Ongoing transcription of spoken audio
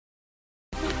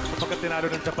pagka tinalo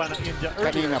ng Japan ng India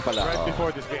earlier, kanina pala, right before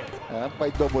this game.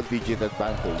 By double-digit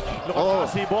advantage. Look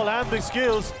at the ball handling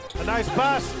skills. A nice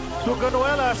pass to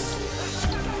Canuelas.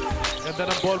 And then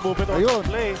ang ball movement on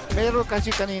play. Meron kasi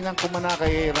kaninang kumana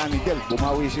kay Ranidel.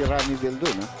 Bumawi si Ranidel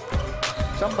dun.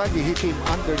 Somebody hit him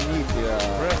underneath.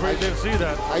 Referee didn't see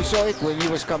that. I saw it when he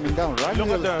was coming down. Look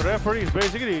at the referees.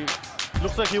 Basically,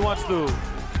 looks like he wants to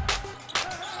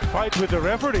fight with the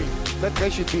referee. That guy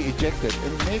should be ejected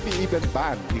and maybe even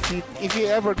banned. If he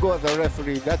ever go at the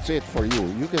referee, that's it for you.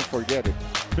 You can forget it.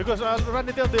 Because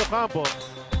Ranidel De Ocampo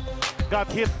got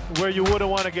hit where you wouldn't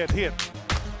want to get hit.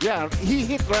 Yeah, he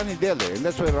hit Ranidel, and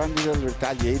that's why Ranidel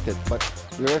retaliated. But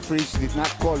the referees did not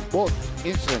call both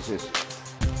instances.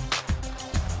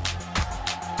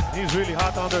 He's really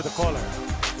hot under the collar.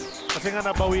 Kasi nga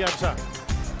nabawian siya.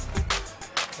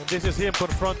 And this is him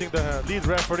confronting the lead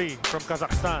referee from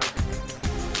Kazakhstan.